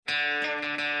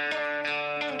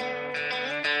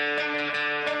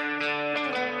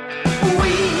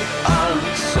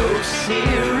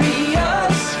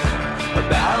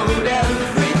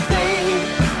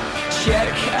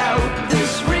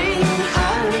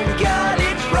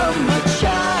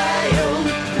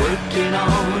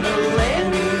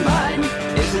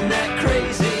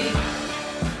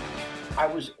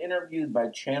interviewed by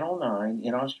Channel 9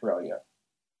 in Australia,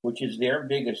 which is their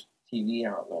biggest TV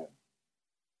outlet.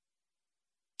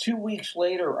 2 weeks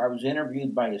later, I was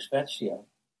interviewed by Isvetsia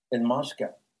in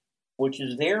Moscow, which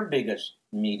is their biggest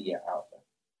media outlet.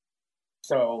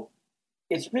 So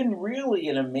it's been really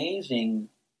an amazing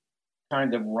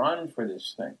kind of run for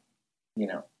this thing, you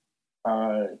know.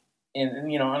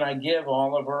 And I give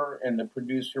Oliver and the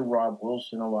producer Rob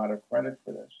Wilson a lot of credit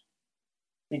for this,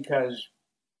 because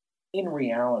in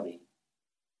reality,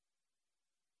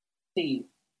 see,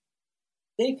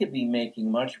 they could be making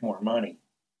much more money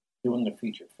doing a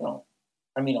feature film.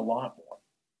 I mean, a lot more.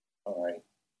 All right.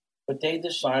 But they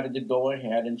decided to go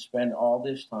ahead and spend all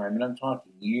this time, and I'm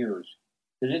talking years,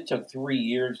 because it took 3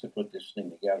 years to put this thing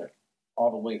together,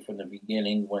 all the way from the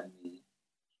beginning when we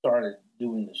started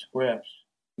doing the scripts,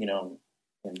 you know.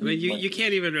 I mean, you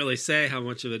can't even really say how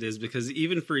much of it is, because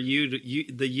even for you,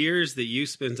 the years that you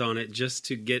spent on it just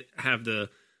to have the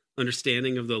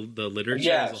understanding of the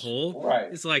literature as a whole,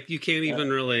 right. It's like you can't even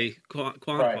really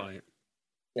quantify it.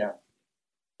 Yeah.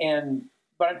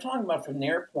 But I'm talking about from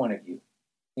their point of view,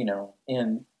 you know,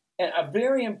 and a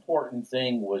very important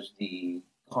thing was the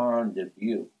Cannes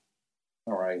debut.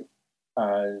 All right.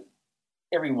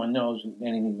 Everyone knows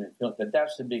that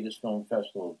that's the biggest film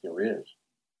festival that there is,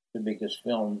 the biggest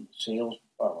film sales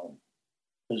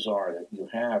bazaar that you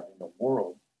have in the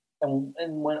world. And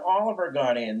when Oliver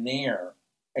got in there,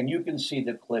 and you can see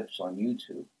the clips on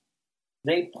YouTube,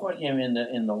 they put him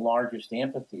in the largest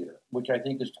amphitheater, which I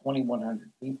think is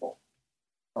 2,100 people.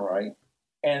 All right.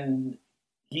 And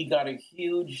he got a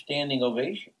huge standing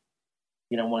ovation,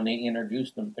 you know, when they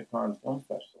introduced him to Cannes Film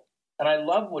Festival. And I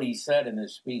love what he said in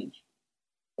his speech.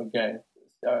 Okay.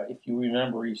 If you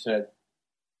remember, he said,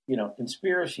 you know,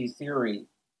 conspiracy theory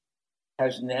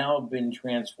has now been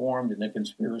transformed into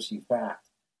conspiracy fact.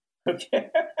 Okay.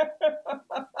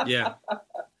 Yeah.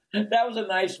 That was a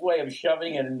nice way of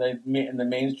shoving it in the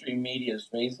mainstream media's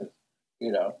faces,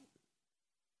 you know.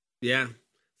 Yeah.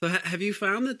 So have you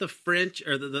found that the French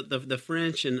or the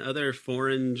French and other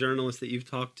foreign journalists that you've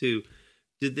talked to,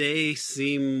 did they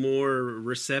seem more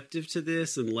receptive to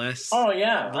this and less? Oh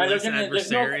yeah, less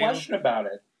there's no question about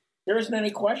it. There isn't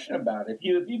any question about it.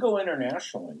 If you go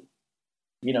internationally,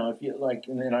 you know, if you like,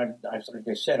 and then like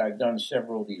I said, I've done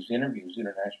several of these interviews,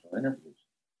 international interviews.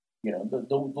 You know,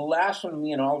 the last one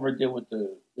me and Oliver did with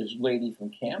this lady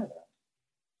from Canada,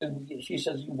 and she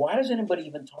says, "Why does anybody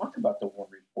even talk about the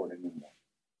Warren Report anymore?"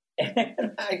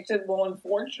 And I said, "Well,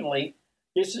 unfortunately,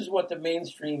 this is what the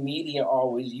mainstream media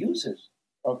always uses,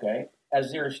 okay,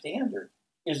 as their standard,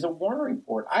 is the Warren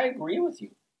Report." I agree with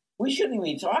you. We shouldn't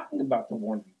be talking about the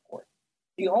Warren Report.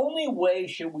 The only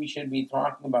way we should be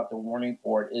talking about the Warren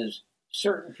Report is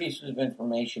certain pieces of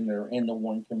information that are in the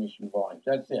Warren Commission volumes.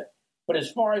 That's it. But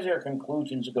as far as their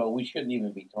conclusions go, we shouldn't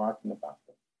even be talking about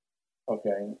them.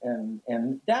 Okay,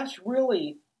 and that's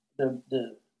really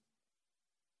the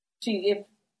see, if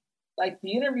like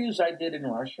the interviews I did in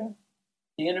Russia,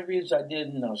 the interviews I did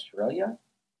in Australia,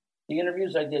 the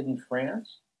interviews I did in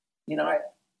France, you know,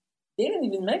 they didn't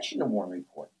even mention the Warren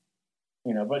Report.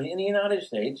 You know, but in the United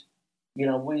States, you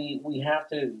know, we have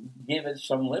to give it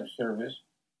some lip service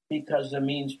because the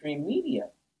mainstream media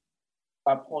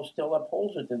still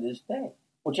upholds it to this day,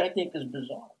 which I think is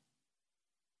bizarre.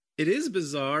 It is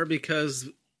bizarre because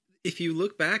if you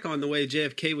look back on the way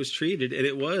JFK was treated, and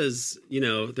it was, you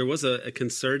know, there was a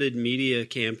concerted media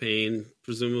campaign,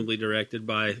 presumably directed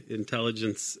by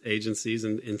intelligence agencies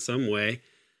in some way.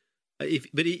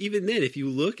 But even then, if you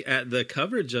look at the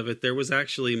coverage of it, there was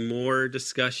actually more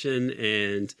discussion,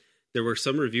 and there were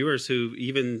some reviewers who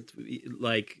even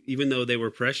though they were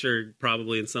pressured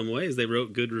probably in some ways, they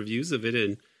wrote good reviews of it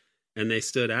and they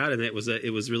stood out, and it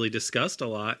was really discussed a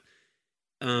lot.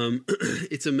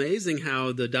 It's amazing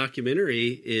how the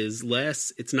documentary is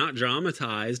less, it's not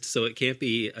dramatized, so it can't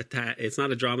be it's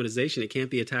not a dramatization. It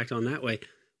can't be attacked on that way,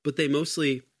 but they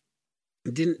mostly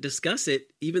didn't discuss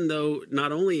it, even though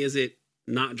not only is it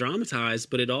not dramatized,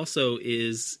 but it also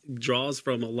draws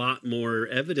from a lot more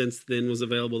evidence than was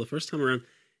available the first time around,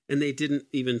 and they didn't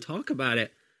even talk about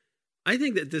it. I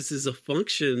think that this is a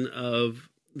function of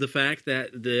the fact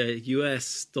that the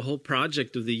U.S., the whole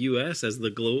project of the U.S. as the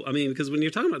global, I mean, because when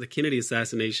you're talking about the Kennedy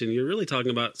assassination, you're really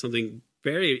talking about something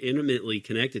very intimately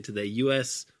connected to the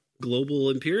U.S. global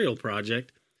imperial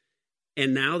project.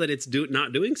 And now that it's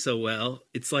not doing so well,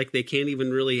 it's like they can't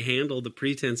even really handle the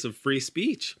pretense of free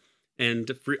speech and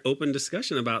free, open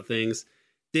discussion about things.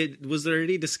 Was there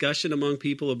any discussion among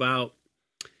people about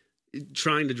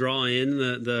trying to draw in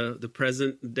the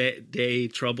present day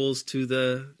troubles to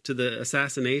the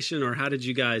assassination, or how did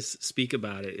you guys speak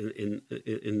about it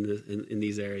in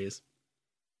these areas?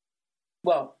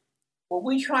 Well, what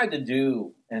we tried to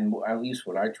do, and at least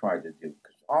what I tried to do,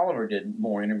 because Oliver did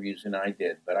more interviews than I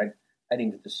did, but I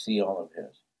didn't get to see all of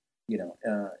his.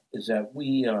 Is that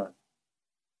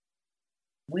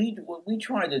what we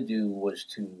tried to do was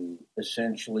to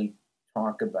essentially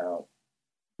talk about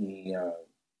the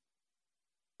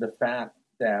fact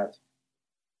that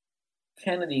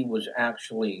Kennedy was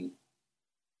actually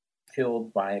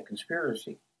killed by a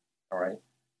conspiracy. All right.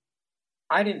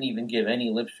 I didn't even give any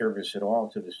lip service at all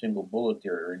to the single bullet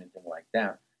theory or anything like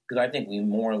that, because I think we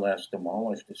more or less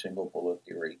demolished the single bullet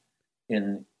theory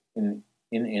in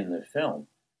the film,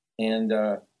 and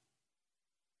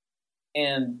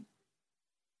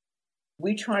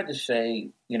we tried to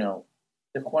say,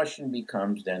 the question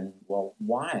becomes then, well,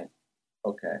 why?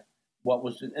 Okay, what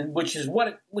was it? And which is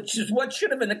what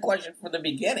should have been the question from the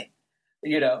beginning.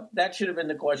 That should have been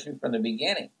the question from the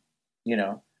beginning.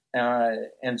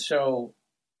 And so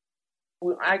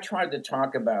I tried to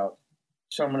talk about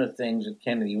some of the things that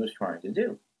Kennedy was trying to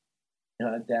do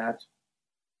that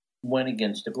went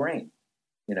against the grain,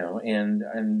 and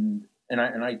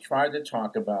I tried to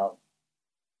talk about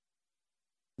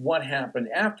what happened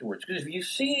afterwards. Because if you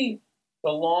see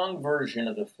the long version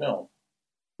of the film,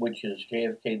 which is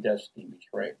JFK Destiny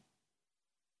Betrayed,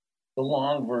 the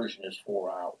long version is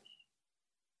 4 hours.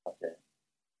 Okay.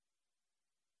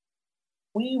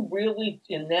 We really,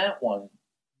 in that one,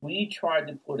 we tried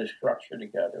to put a structure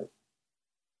together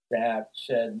that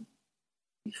said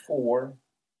before,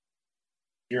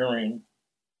 during,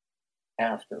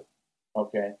 after.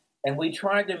 Okay. And we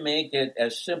tried to make it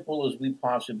as simple as we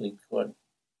possibly could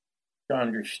to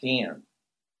understand,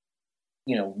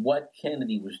 what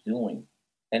Kennedy was doing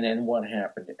and then what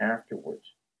happened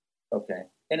afterwards. Okay.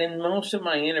 And in most of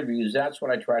my interviews, that's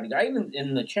what I tried to do. Even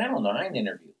in the Channel 9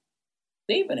 interview,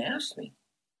 they even asked me,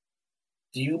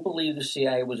 do you believe the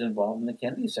CIA was involved in the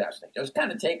Kennedy assassination? I was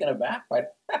kind of taken aback by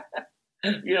that.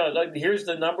 Here's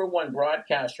the number one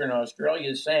broadcaster in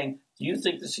Australia saying, do you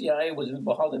think the CIA was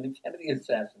involved in the Kennedy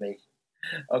assassination?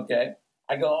 Okay.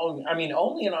 I go,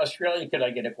 only in Australia could I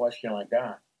get a question like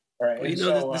that. All right.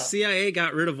 Well, the CIA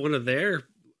got rid of one of their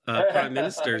prime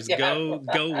ministers, Go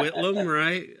Whitlam,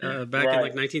 right? Back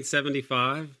in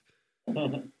 1975.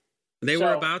 They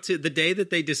were about to, the day that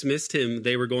they dismissed him,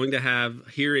 they were going to have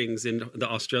hearings in the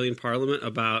Australian Parliament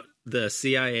about the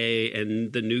CIA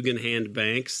and the Nugan Hand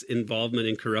Bank's involvement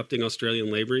in corrupting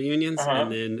Australian labour unions.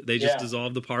 And then they just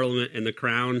dissolved the Parliament, and the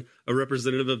Crown, a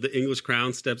representative of the English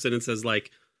Crown, steps in and says,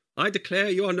 I declare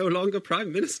you are no longer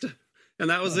Prime Minister. And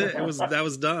that was it. That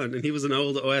was done. And he was an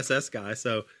old OSS guy.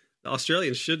 So the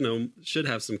Australians should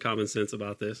have some common sense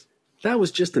about this. That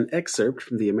was just an excerpt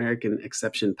from the American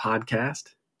Exception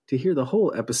podcast. To hear the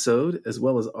whole episode, as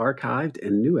well as archived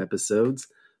and new episodes,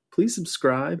 please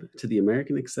subscribe to the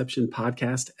American Exception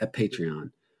podcast at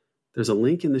Patreon. There's a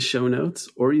link in the show notes,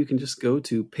 or you can just go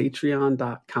to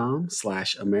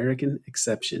patreon.com/American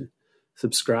Exception.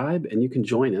 Subscribe, and you can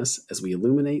join us as we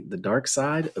illuminate the dark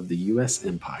side of the U.S.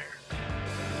 empire.